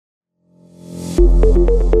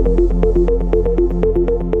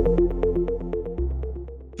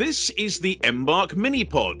This is the Embark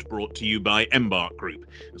Mini-Pod, brought to you by Embark Group,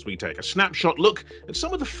 as we take a snapshot look at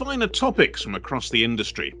some of the finer topics from across the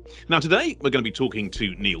industry. Now today, we're going to be talking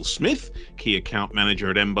to Neil Smith, Key Account Manager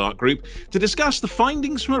at Embark Group, to discuss the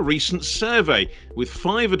findings from a recent survey with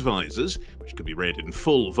 5 advisors, which can be read in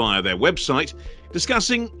full via their website,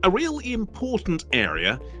 discussing a really important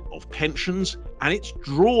area of pensions and its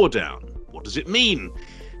drawdown. What does it mean?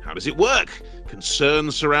 How does it work?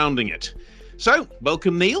 Concerns surrounding it. So,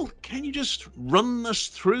 welcome, Neil. Can you just run us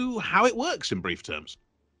through how it works in brief terms?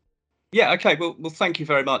 Yeah, okay. Well, thank you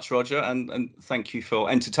very much, Roger, and thank you for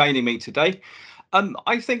entertaining me today.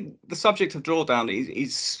 I think the subject of drawdown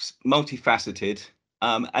is multifaceted,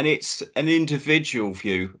 and it's an individual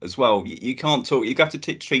view as well. You can't talk. You have to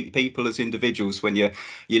treat people as individuals when you're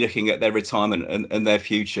looking at their retirement and their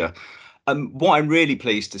future. What I'm really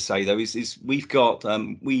pleased to say, though, is we've got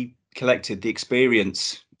we collected the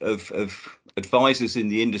experience of advisors in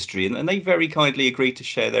the industry, and they very kindly agreed to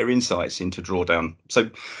share their insights into drawdown. So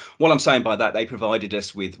what I'm saying by that, they provided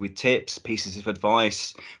us with tips, pieces of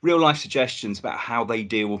advice, real life suggestions about how they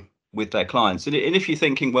deal with their clients. And if you're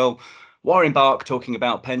thinking, well, why Embark talking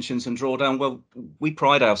about pensions and drawdown? Well, we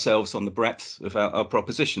pride ourselves on the breadth of our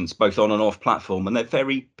propositions, both on and off platform, and they're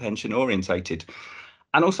very pension orientated.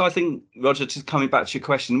 And also, I think, Roger, just coming back to your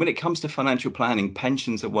question, when it comes to financial planning,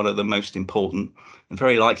 pensions are one of the most important and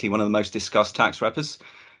very likely one of the most discussed tax wrappers.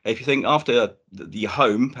 If you think after your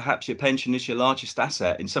home, perhaps your pension is your largest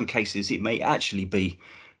asset. In some cases, it may actually be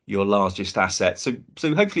your largest asset. So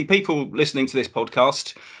hopefully people listening to this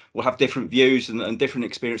podcast will have different views and different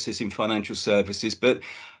experiences in financial services. But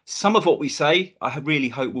some of what we say, I really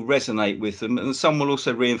hope will resonate with them. And some will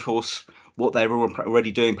also reinforce what they're already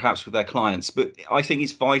doing, perhaps with their clients. But I think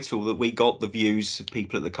it's vital that we got the views of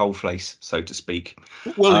people at the coalface, so to speak.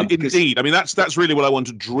 Well, indeed. I mean, that's really what I want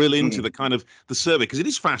to drill into, the kind of the survey, because it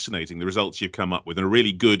is fascinating, the results you've come up with, and a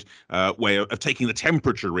really good way of taking the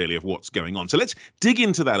temperature, really, of what's going on. So let's dig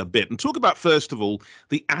into that a bit and talk about, first of all,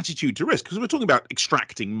 the attitude to risk, because we're talking about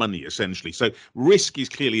extracting money, essentially. So risk is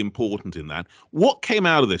clearly important in that. What came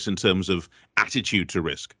out of this in terms of attitude to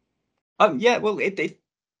risk? Yeah, well,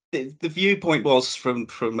 the viewpoint was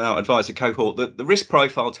from our advisor cohort that the risk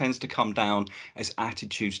profile tends to come down as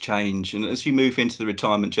attitudes change, and as you move into the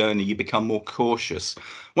retirement journey, you become more cautious.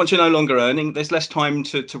 Once you're no longer earning, there's less time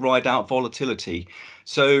to ride out volatility.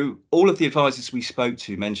 So all of the advisors we spoke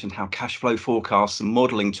to mentioned how cash flow forecasts and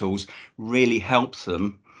modelling tools really help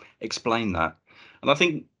them explain that. And I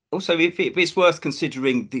think also if it's worth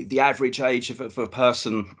considering the average age of a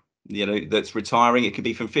person, that's retiring, it could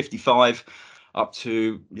be from 55 up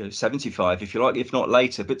to 75, if you like, if not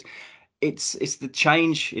later. But it's the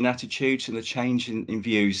change in attitudes and the change in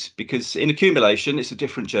views, because in accumulation it's a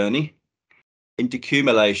different journey. In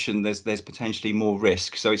decumulation there's potentially more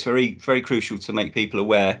risk. So it's very, very crucial to make people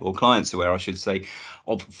aware, or clients aware I should say,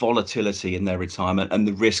 of volatility in their retirement and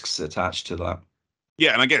the risks attached to that.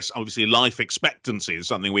 Yeah, and I guess obviously life expectancy is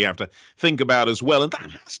something we have to think about as well. And that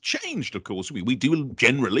has changed, of course. We do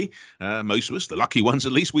generally, most of us, the lucky ones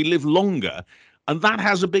at least, we live longer. And that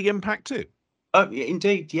has a big impact too.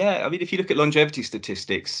 Indeed, yeah. I mean, if you look at longevity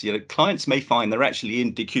statistics, clients may find they're actually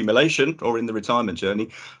in decumulation or in the retirement journey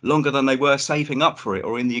longer than they were saving up for it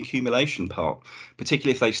or in the accumulation part,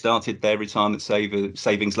 particularly if they started their retirement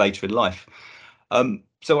savings later in life.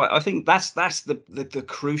 So I think that's the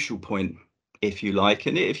crucial point, if you like.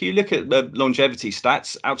 And if you look at the longevity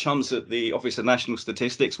stats, our chums at the Office of National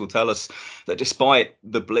Statistics will tell us that despite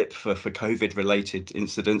the blip for COVID-related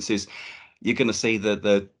incidences, you're going to see that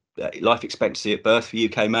the life expectancy at birth for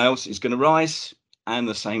UK males is going to rise, and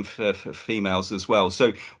the same for females as well.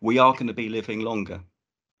 So we are going to be living longer.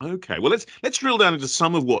 Okay, well, let's drill down into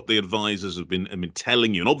some of what the advisors have been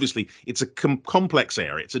telling you. And obviously, it's a complex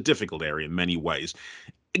area. It's a difficult area in many ways.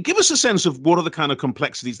 Give us a sense of what are the kind of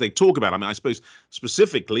complexities they talk about. I mean, I suppose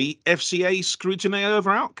specifically FCA scrutiny over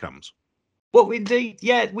outcomes. Well, indeed,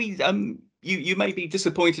 yeah, we you may be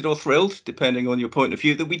disappointed or thrilled, depending on your point of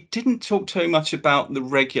view, that we didn't talk too much about the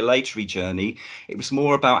regulatory journey. It was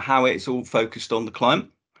more about how it's all focused on the client.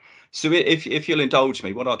 So if you'll indulge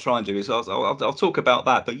me, what I'll try and do is I'll talk about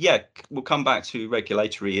that. But yeah, we'll come back to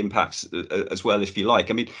regulatory impacts as well, if you like.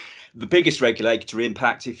 I mean, the biggest regulatory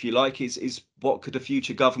impact, if you like, is what could a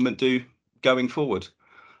future government do going forward?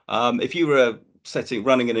 If you were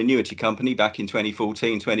running an annuity company back in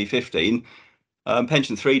 2014, 2015,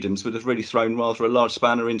 pension freedoms would have really thrown rather a large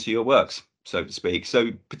spanner into your works, so to speak.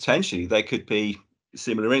 So potentially there could be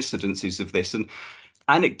similar incidences of this. And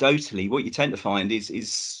anecdotally, what you tend to find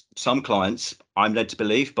is some clients, I'm led to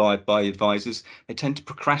believe by advisors, they tend to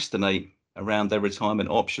procrastinate around their retirement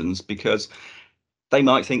options because they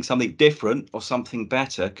might think something different or something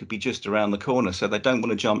better could be just around the corner. So they don't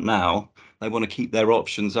want to jump now. They want to keep their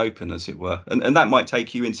options open, as it were. And that might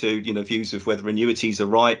take you into, views of whether annuities are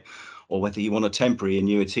right, or whether you want a temporary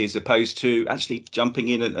annuity as opposed to actually jumping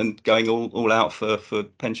in and going all out for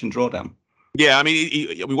pension drawdown. Yeah, I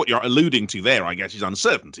mean, what you're alluding to there, I guess, is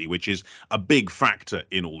uncertainty, which is a big factor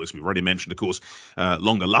in all this. We've already mentioned, of course,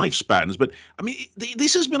 longer lifespans, but I mean,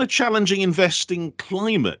 this has been a challenging investing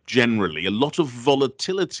climate generally, a lot of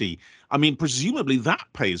volatility. I mean, presumably that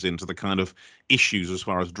pays into the kind of issues as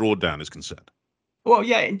far as drawdown is concerned. Well,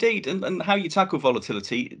 yeah, indeed. And how you tackle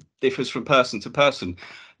volatility differs from person to person.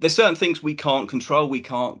 There's certain things we can't control. We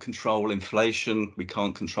can't control inflation. We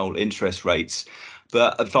can't control interest rates.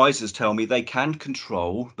 But advisors tell me they can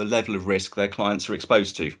control the level of risk their clients are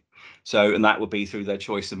exposed to. So, and that would be through their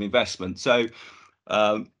choice of investment. So,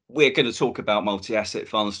 we're going to talk about multi-asset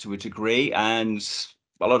funds to a degree, and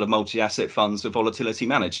a lot of multi-asset funds are volatility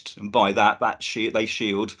managed. And by that they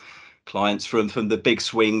shield clients from the big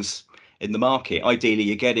swings in the market. Ideally,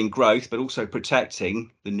 you're getting growth, but also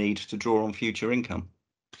protecting the need to draw on future income.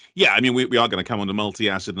 Yeah, I mean, we are going to come on to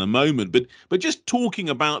multi-asset in a moment, but just talking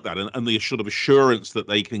about that and the sort of assurance that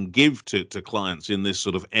they can give to clients in this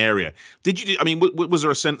sort of area. I mean, was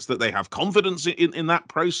there a sense that they have confidence in that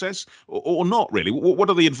process or not really? What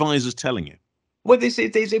are the advisors telling you? Well,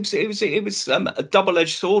 it was a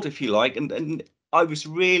double-edged sword, if you like, and I was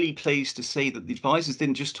really pleased to see that the advisors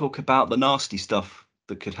didn't just talk about the nasty stuff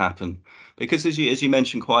that could happen, because as you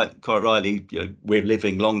mentioned quite rightly, we're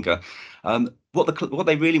living longer. What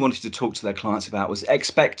they really wanted to talk to their clients about was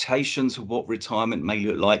expectations of what retirement may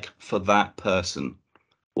look like for that person,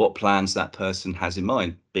 what plans that person has in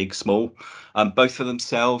mind, big, small, both for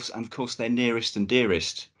themselves and, of course, their nearest and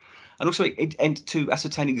dearest. And also and to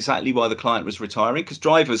ascertain exactly why the client was retiring, because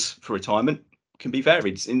drivers for retirement can be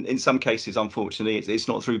varied. In some cases, unfortunately, it's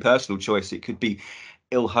not through personal choice. It could be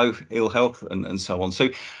ill health and so on. So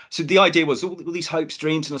the idea was all these hopes,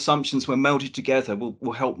 dreams and assumptions, when melded together,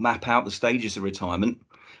 will help map out the stages of retirement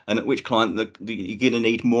and at which client you're going to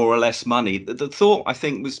need more or less money. The thought, I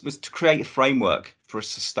think, was to create a framework for a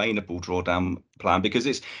sustainable drawdown plan, because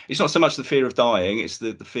it's not so much the fear of dying, it's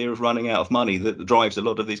the fear of running out of money that drives a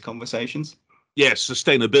lot of these conversations. Yes,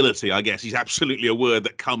 sustainability, I guess, is absolutely a word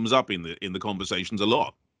that comes up in the conversations a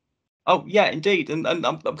lot. Oh yeah, indeed, and I'm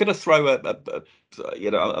going to throw I'm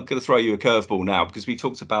going to throw you a curveball now, because we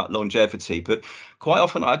talked about longevity, but quite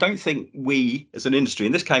often I don't think we as an industry,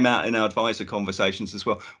 and this came out in our advisor conversations as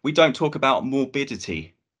well, we don't talk about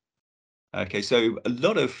morbidity. Okay, so a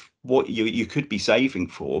lot of what you could be saving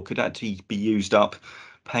for could actually be used up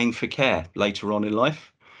paying for care later on in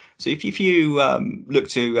life. So if you look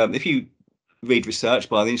to if you read research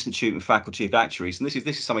by the Institute and Faculty of Actuaries, and this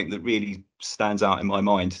is something that really stands out in my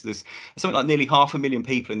mind. There's something like nearly 500,000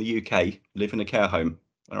 people in the UK live in a care home.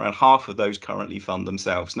 Around half of those currently fund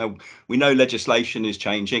themselves. Now, we know legislation is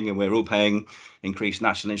changing and we're all paying increased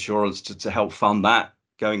national insurance to help fund that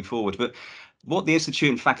going forward. But what the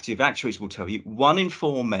Institute and Faculty of Actuaries will tell you, 1 in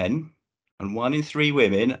 4 men and 1 in 3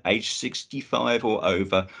 women aged 65 or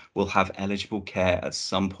over will have eligible care at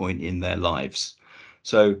some point in their lives.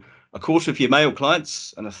 So a quarter of your male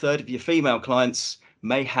clients and a third of your female clients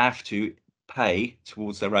may have to pay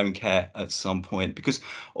towards their own care at some point, because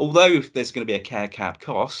although there's going to be a care cap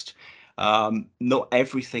cost, not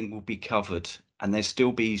everything will be covered, and there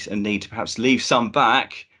still be a need to perhaps leave some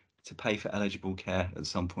back to pay for eligible care at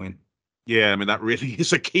some point. Yeah, I mean that really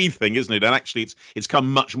is a key thing, isn't it? And actually, it's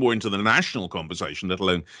come much more into the national conversation, let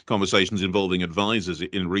alone conversations involving advisors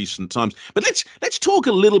in recent times. But let's talk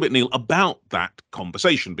a little bit, Neil, about that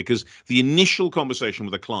conversation, because the initial conversation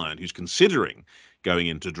with a client who's considering going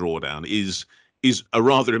into drawdown is a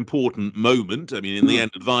rather important moment. I mean, in the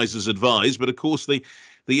end, advisors advise, but of course the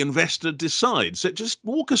investor decides. So just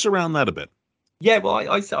walk us around that a bit. Yeah, well,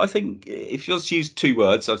 I think if you just use 2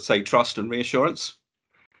 words, I'd say trust and reassurance.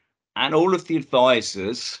 And all of the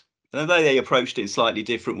advisors, although they approached it in slightly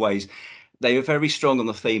different ways, they were very strong on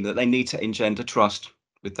the theme that they need to engender trust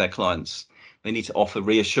with their clients. They need to offer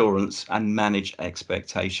reassurance and manage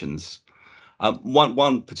expectations.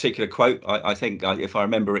 One particular quote, I think, if I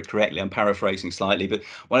remember it correctly, I'm paraphrasing slightly, but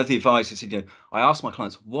one of the advisors said, I asked my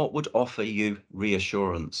clients, what would offer you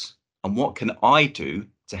reassurance? And what can I do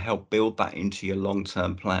to help build that into your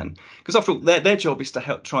long-term plan? Because after all, their job is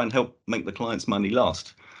to try and help make the client's money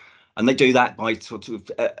last. And they do that by sort of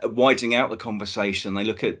widening out the conversation. They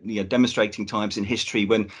look at demonstrating times in history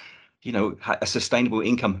when a sustainable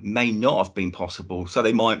income may not have been possible. So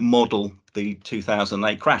they might model the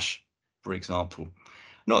 2008 crash, for example.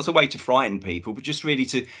 not as a way to frighten people, but just really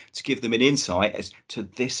to give them an insight as to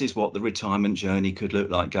this is what the retirement journey could look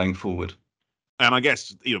like going forward. And I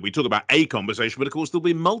guess, we talk about a conversation, but of course there'll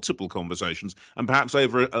be multiple conversations, and perhaps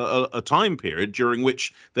over a time period during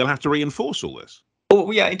which they'll have to reinforce all this. Oh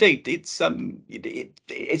yeah, indeed. It's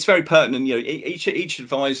very pertinent. Each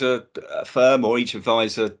advisor firm or each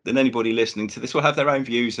advisor and anybody listening to this will have their own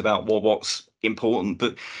views about what's important.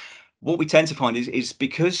 But what we tend to find is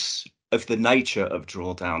because of the nature of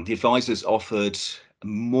drawdown, the advisors offered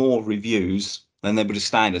more reviews than they would have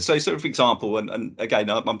standard. So for example, and again,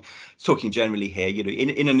 I'm talking generally here,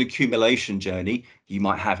 in an accumulation journey, you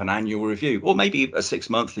might have an annual review or maybe a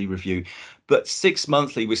 6-monthly review, but 6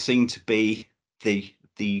 monthly was seen to be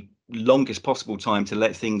the longest possible time to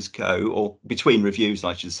let things go, or between reviews,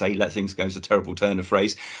 I should say. Let things go is a terrible turn of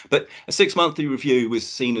phrase, but a 6-monthly review was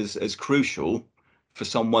seen as crucial for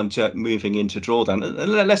someone moving into drawdown.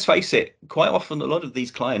 And let's face it, quite often a lot of these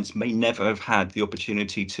clients may never have had the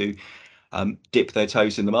opportunity to dip their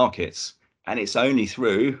toes in the markets, and it's only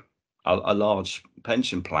through a large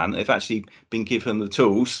pension plan they've actually been given the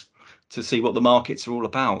tools to see what the markets are all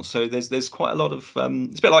about. So there's quite a lot of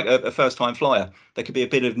it's a bit like a first-time flyer. There could be a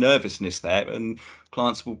bit of nervousness there, and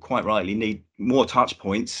clients will quite rightly need more touch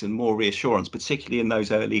points and more reassurance, particularly in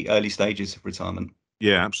those early stages of retirement.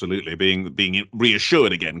 Yeah, absolutely. Being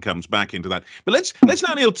reassured again comes back into that. But let's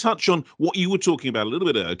now, Neil, touch on what you were talking about a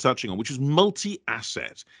little bit touching on, which is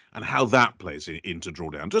multi-asset and how that plays into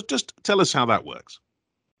drawdown. Just tell us how that works.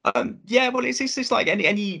 Yeah, well, it's like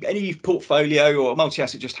any portfolio or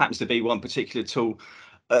multi-asset just happens to be one particular tool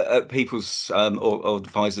at people's or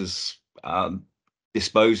advisors'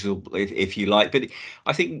 disposal, if you like. But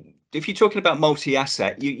I think if you're talking about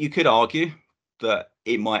multi-asset, you could argue that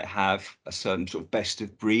it might have a certain sort of best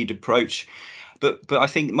of breed approach, but I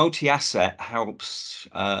think multi-asset helps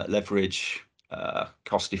leverage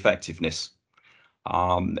cost effectiveness.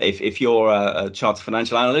 If you're a chartered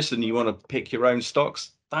financial analyst and you want to pick your own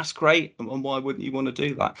stocks, that's great, and why wouldn't you want to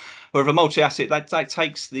do that? However, multi-asset that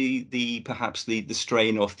takes perhaps the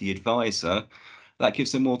strain off the advisor. That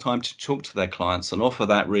gives them more time to talk to their clients and offer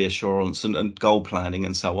that reassurance and goal planning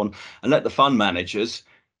and so on, and let the fund managers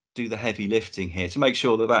do the heavy lifting here to make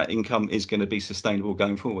sure that income is going to be sustainable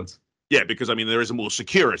going forwards. Yeah, because I mean there is a more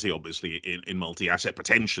security, obviously, in multi-asset,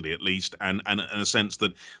 potentially at least, and a sense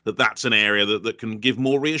that's an area that can give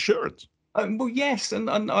more reassurance. Well, yes, and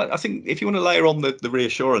I think if you want to layer on the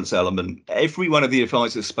reassurance element, every one of the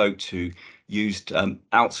advisors spoke to used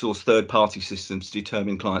outsourced third-party systems to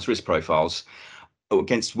determine clients' risk profiles,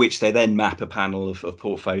 against which they then map a panel of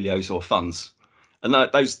portfolios or funds. And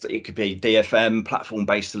those, it could be DFM,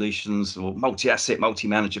 platform-based solutions, or multi-asset,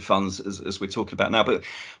 multi-manager funds, as we're talking about now. But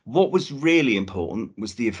what was really important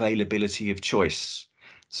was the availability of choice.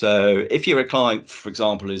 So if you're a client, for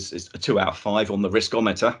example, is a 2 out of 5 on the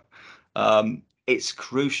riskometer, it's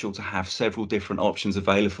crucial to have several different options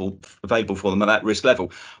available for them at that risk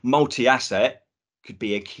level. Multi-asset could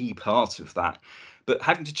be a key part of that. But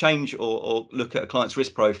having to change or look at a client's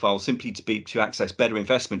risk profile simply to access better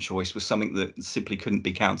investment choice was something that simply couldn't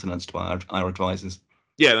be countenanced by our advisors.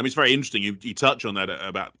 Yeah, I mean, it's very interesting. You touch on that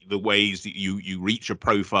about the ways that you reach a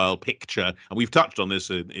profile picture, and we've touched on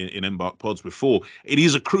this in Embark Pods before. It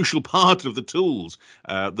is a crucial part of the tools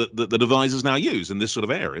that advisors now use in this sort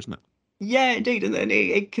of area, isn't it? Yeah, indeed, and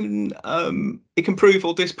it can prove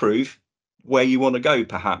or disprove where you want to go.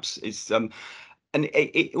 Perhaps it's and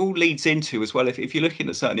it all leads into as well. If you're looking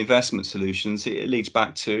at certain investment solutions, it leads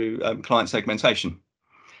back to client segmentation.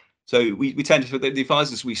 So we tend to, the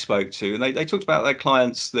advisors we spoke to, and they talked about their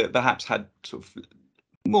clients that perhaps had sort of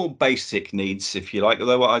more basic needs, if you like.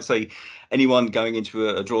 Although I'd say anyone going into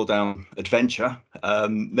a drawdown adventure,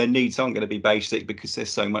 their needs aren't going to be basic because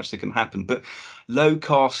there's so much that can happen. But low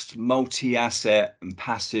cost, multi-asset and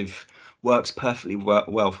passive works perfectly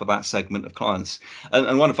well for that segment of clients.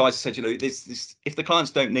 And one advisor said, this, if the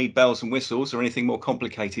clients don't need bells and whistles or anything more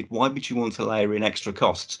complicated, why would you want to layer in extra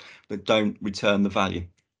costs that don't return the value?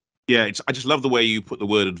 Yeah, I just love the way you put the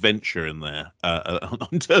word adventure in there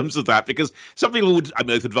in terms of that, because some people would,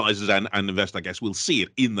 both advisors and investors, I guess, will see it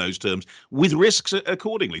in those terms with risks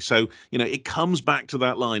accordingly. So, it comes back to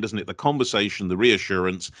that line, doesn't it? The conversation, the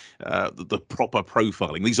reassurance, the proper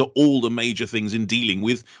profiling. These are all the major things in dealing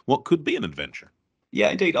with what could be an adventure.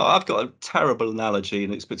 Yeah, indeed. I've got a terrible analogy,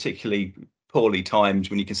 and it's particularly poorly timed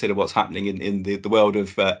when you consider what's happening in the world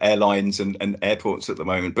of airlines and airports at the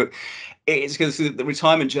moment. But it's because the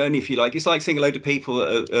retirement journey, if you like, it's like seeing a load of people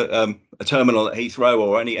at a terminal at Heathrow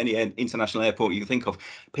or any international airport you can think of.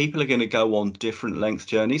 People are going to go on different length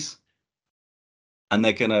journeys,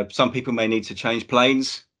 and some people may need to change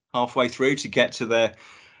planes. halfway through to get to their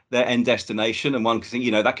end destination. And one could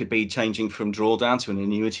think, that could be changing from drawdown to an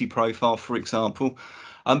annuity profile, for example.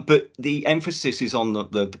 But the emphasis is on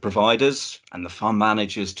the providers and the fund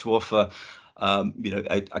managers to offer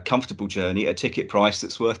a comfortable journey at a ticket price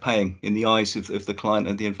that's worth paying in the eyes of the client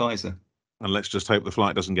and the advisor. And let's just hope the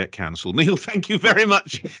flight doesn't get cancelled. Neil, thank you very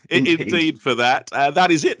much indeed for that. That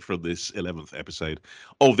is it from this 11th episode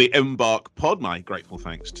of the Embark Pod. My grateful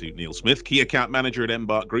thanks to Neil Smith, Key Account Manager at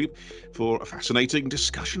Embark Group, for a fascinating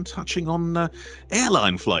discussion touching on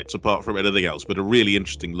airline flights, apart from anything else, but a really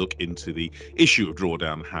interesting look into the issue of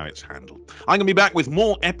drawdown, how it's handled. I'm going to be back with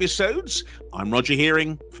more episodes. I'm Roger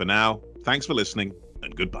Hearing. For now, thanks for listening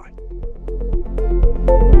and goodbye.